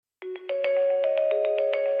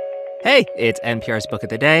Hey, it's NPR's Book of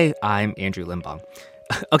the Day. I'm Andrew Limbong.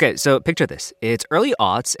 Okay, so picture this. It's early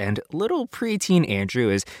aughts, and little preteen Andrew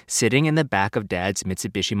is sitting in the back of Dad's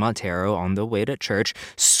Mitsubishi Montero on the way to church,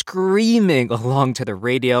 screaming along to the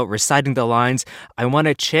radio, reciting the lines, "I want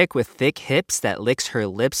a chick with thick hips that licks her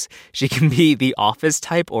lips. She can be the office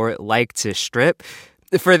type or like to strip."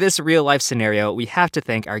 For this real-life scenario, we have to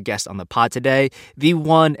thank our guest on the pod today, the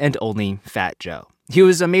one and only Fat Joe. He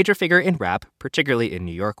was a major figure in rap, particularly in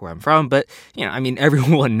New York, where I'm from, but,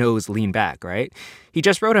 everyone knows Lean Back, right? He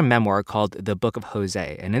just wrote a memoir called The Book of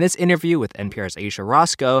Jose, and in this interview with NPR's Aisha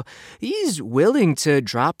Roscoe, he's willing to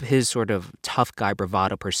drop his sort of tough guy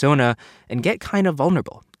bravado persona and get kind of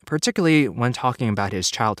vulnerable, particularly when talking about his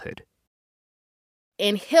childhood.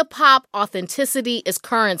 In hip-hop, authenticity is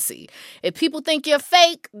currency. If people think you're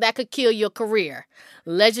fake, that could kill your career.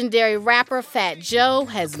 Legendary rapper Fat Joe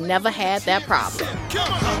has never had that problem.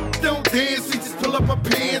 Don't dance, we just pull up our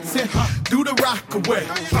pants and do the rock away.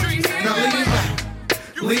 Now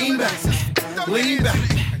lean back, lean back,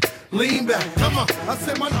 lean back. Come on.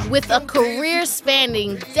 With a career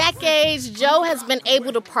spanning decades, Joe has been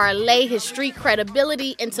able to parlay his street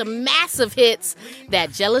credibility into massive hits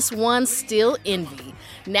that jealous ones still envy.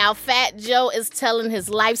 Now Fat Joe is telling his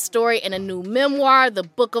life story in a new memoir, The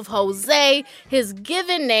Book of Jose. His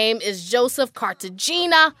given name is Joseph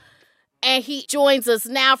Cartagena, and he joins us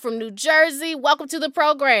now from New Jersey. Welcome to the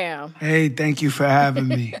program. Hey, thank you for having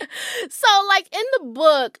me. So, in the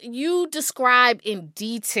book, you describe in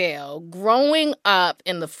detail growing up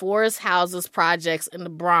in the Forest Houses projects in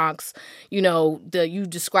the Bronx. You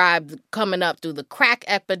described coming up through the crack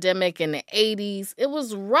epidemic in the 80s. It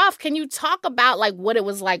was rough. Can you talk about, what it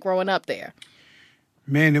was like growing up there?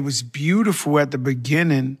 Man, it was beautiful at the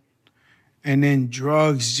beginning, and then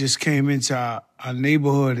drugs just came into our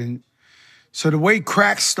neighborhood. And so the way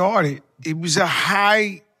crack started, it was a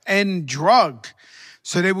high-end drug.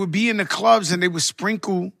 So they would be in the clubs and they would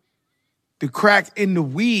sprinkle the crack in the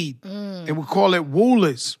weed. They would call it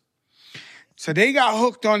woolers. So they got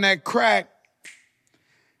hooked on that crack.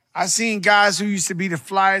 I seen guys who used to be the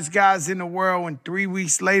flyest guys in the world, and 3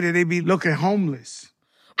 weeks later, they be looking homeless.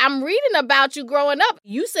 I'm reading about you growing up.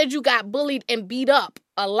 You said you got bullied and beat up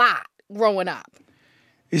a lot growing up.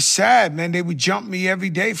 It's sad, man. They would jump me every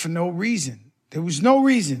day for no reason. There was no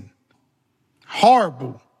reason.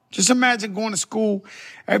 Horrible. Just imagine going to school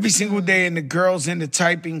every single day and the girls in the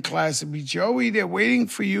typing class would be, "Joey, they're waiting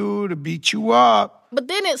for you to beat you up." But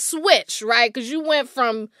then it switched, right? Because you went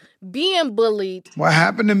from being bullied. What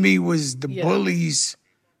happened to me was the bullies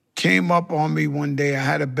came up on me one day. I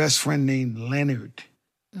had a best friend named Leonard.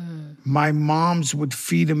 My moms would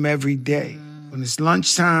feed him every day. When it's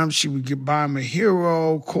lunchtime, she would buy him a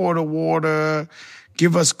hero, quarter water,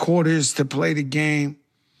 give us quarters to play the game.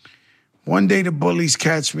 One day the bullies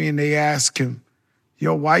catch me and they ask him,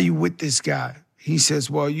 "Yo, why you with this guy?" He says,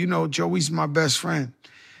 "Well, Joey's my best friend."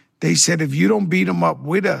 They said, "If you don't beat him up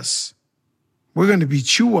with us, we're going to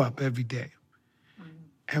beat you up every day."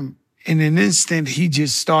 And in an instant, he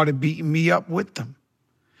just started beating me up with them.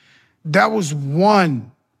 That was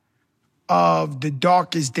one of the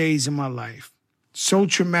darkest days of my life. So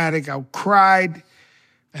traumatic. I cried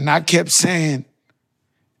and I kept saying,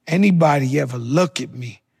 anybody ever look at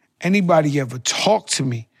me, anybody ever talk to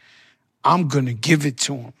me, I'm going to give it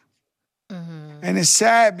to them. And it's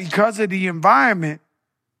sad because of the environment,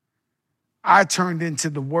 I turned into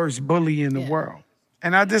the worst bully in the world.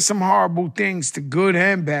 And I did some horrible things to good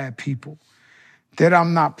and bad people that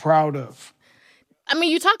I'm not proud of. I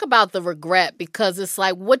mean, you talk about the regret because it's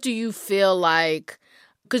what do you feel like?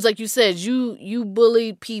 Because like you said, you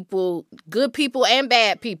bullied people, good people and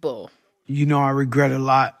bad people. I regret a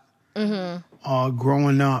lot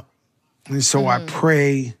growing up. And so I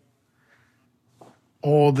pray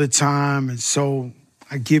all the time. And so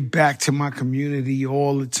I give back to my community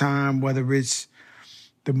all the time, whether it's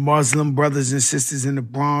the Muslim brothers and sisters in the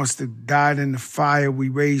Bronx that died in the fire. We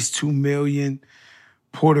raised $2 million.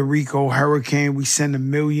 Puerto Rico hurricane, we send 1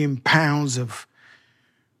 million pounds of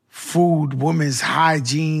food, women's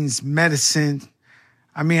hygienes, medicine.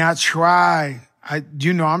 I mean, I try.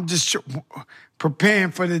 I'm just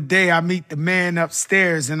preparing for the day I meet the man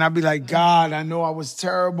upstairs and I be like, "God, I know I was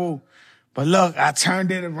terrible, but look, I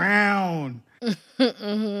turned it around."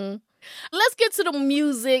 Let's get to the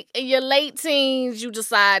music. In your late teens, you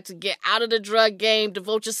decide to get out of the drug game,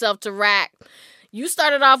 devote yourself to rap. You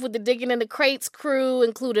started off with the Digging in the Crates crew,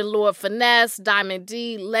 including Lord Finesse, Diamond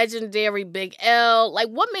D, legendary Big L.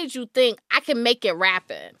 What made you think I can make it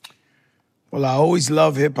rapping? Well, I always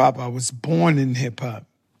loved hip-hop. I was born in hip-hop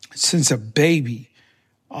since a baby.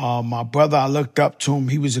 My brother, I looked up to him.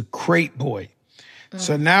 He was a crate boy.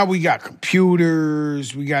 So now we got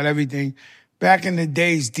computers, we got everything. Back in the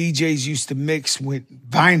days, DJs used to mix with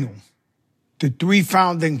vinyl. The three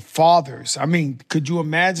founding fathers. I mean, could you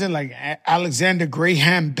imagine like Alexander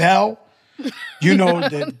Graham Bell? You know,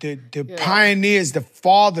 the pioneers, the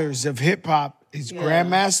fathers of hip hop is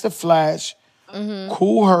Grandmaster Flash,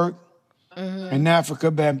 Kool Herc, and Afrika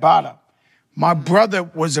Bambaataa. My brother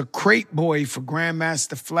was a crate boy for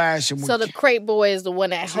Grandmaster Flash. And so the crate boy is the one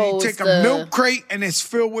that holds you take a milk crate and it's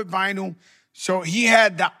filled with vinyl. So he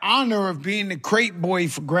had the honor of being the crate boy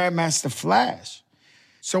for Grandmaster Flash.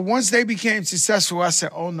 So once they became successful, I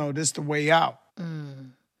said, oh no, this is the way out.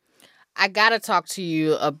 I got to talk to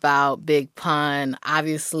you about Big Pun.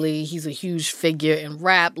 Obviously, he's a huge figure in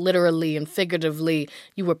rap, literally and figuratively.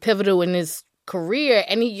 You were pivotal in his career,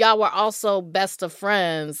 and y'all were also best of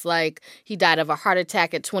friends. Like, he died of a heart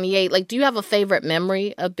attack at 28. Like, do you have a favorite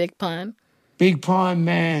memory of Big Pun? Big Pun,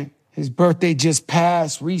 man, his birthday just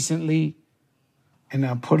passed recently, and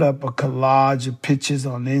I put up a collage of pictures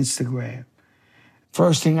on Instagram.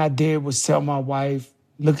 First thing I did was tell my wife,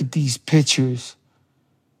 look at these pictures.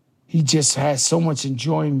 He just had so much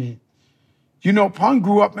enjoyment. You know, Pun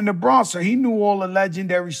grew up in the Bronx, so he knew all the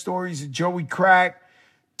legendary stories of Joey Crack,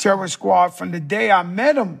 Terror Squad. From the day I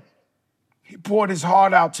met him, he poured his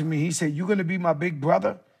heart out to me. He said, you gonna be my big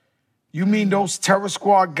brother? You mean those Terror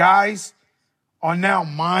Squad guys are now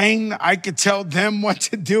mine? I could tell them what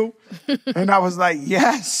to do? And I was like,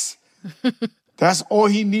 yes. That's all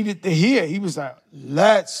he needed to hear. He was like,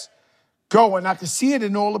 let's go. And I could see it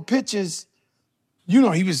in all the pictures. You know,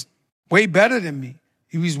 he was way better than me.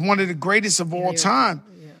 He was one of the greatest of all time.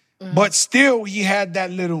 Yeah. But still, he had that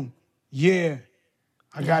little, I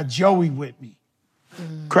got Joey with me.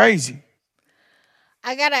 Crazy.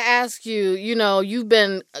 I got to ask you, you know, you've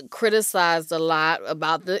been criticized a lot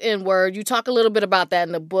about the N-word. You talk a little bit about that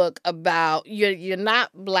in the book, about you're not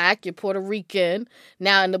black, you're Puerto Rican.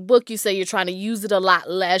 Now, in the book, you say you're trying to use it a lot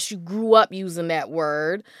less. You grew up using that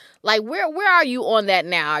word. Like, where are you on that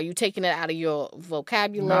now? Are you taking it out of your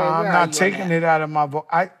vocabulary? No, I'm not taking it out of my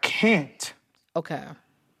I can't.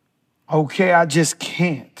 Okay, I just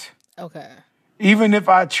can't. Okay. Even if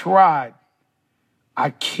I tried, I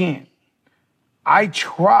can't. I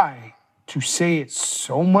try to say it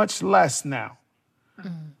so much less now.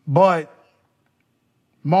 But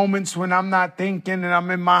moments when I'm not thinking and I'm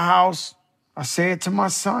in my house, I say it to my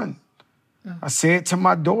son. I say it to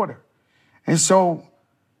my daughter. And so,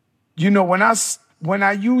 you know, when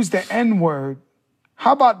I use the N-word,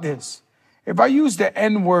 how about this? If I use the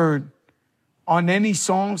N-word on any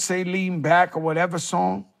song, say Lean Back or whatever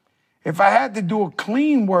song, if I had to do a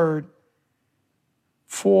clean word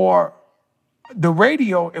for the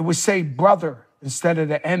radio, it would say brother instead of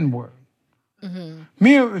the N-word.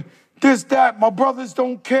 Me, this, that, my brothers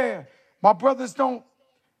don't care. My brothers don't.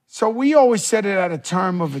 So we always said it at a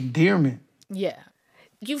term of endearment. Yeah.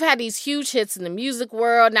 You've had these huge hits in the music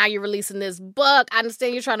world. Now you're releasing this book. I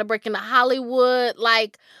understand you're trying to break into Hollywood.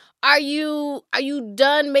 Like, are you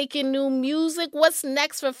done making new music? What's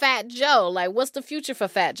next for Fat Joe? Like, what's the future for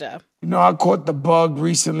Fat Joe? You know, I caught the bug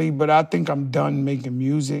recently, but I think I'm done making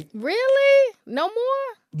music. Really? No more?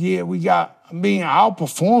 Yeah, I'll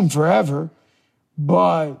perform forever,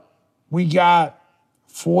 but we got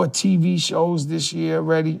 4 TV shows this year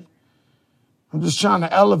already. I'm just trying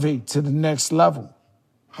to elevate to the next level.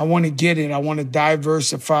 I want to get it. I want to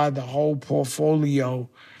diversify the whole portfolio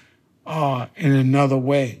in another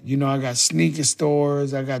way. You know, I got sneaker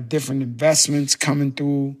stores. I got different investments coming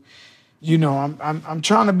through. You know, I'm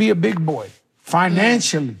trying to be a big boy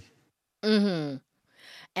financially. Mm-hmm.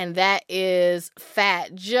 And that is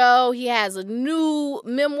Fat Joe. He has a new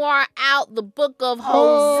memoir out, The Book of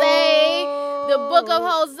Jose. The Book of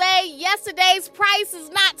Jose. Yesterday's price is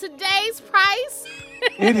not today's price.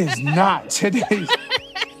 It is not today's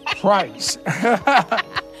price.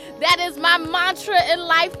 That is my mantra in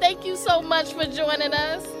life. Thank you so much for joining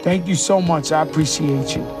us. Thank you so much. I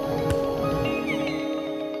appreciate you.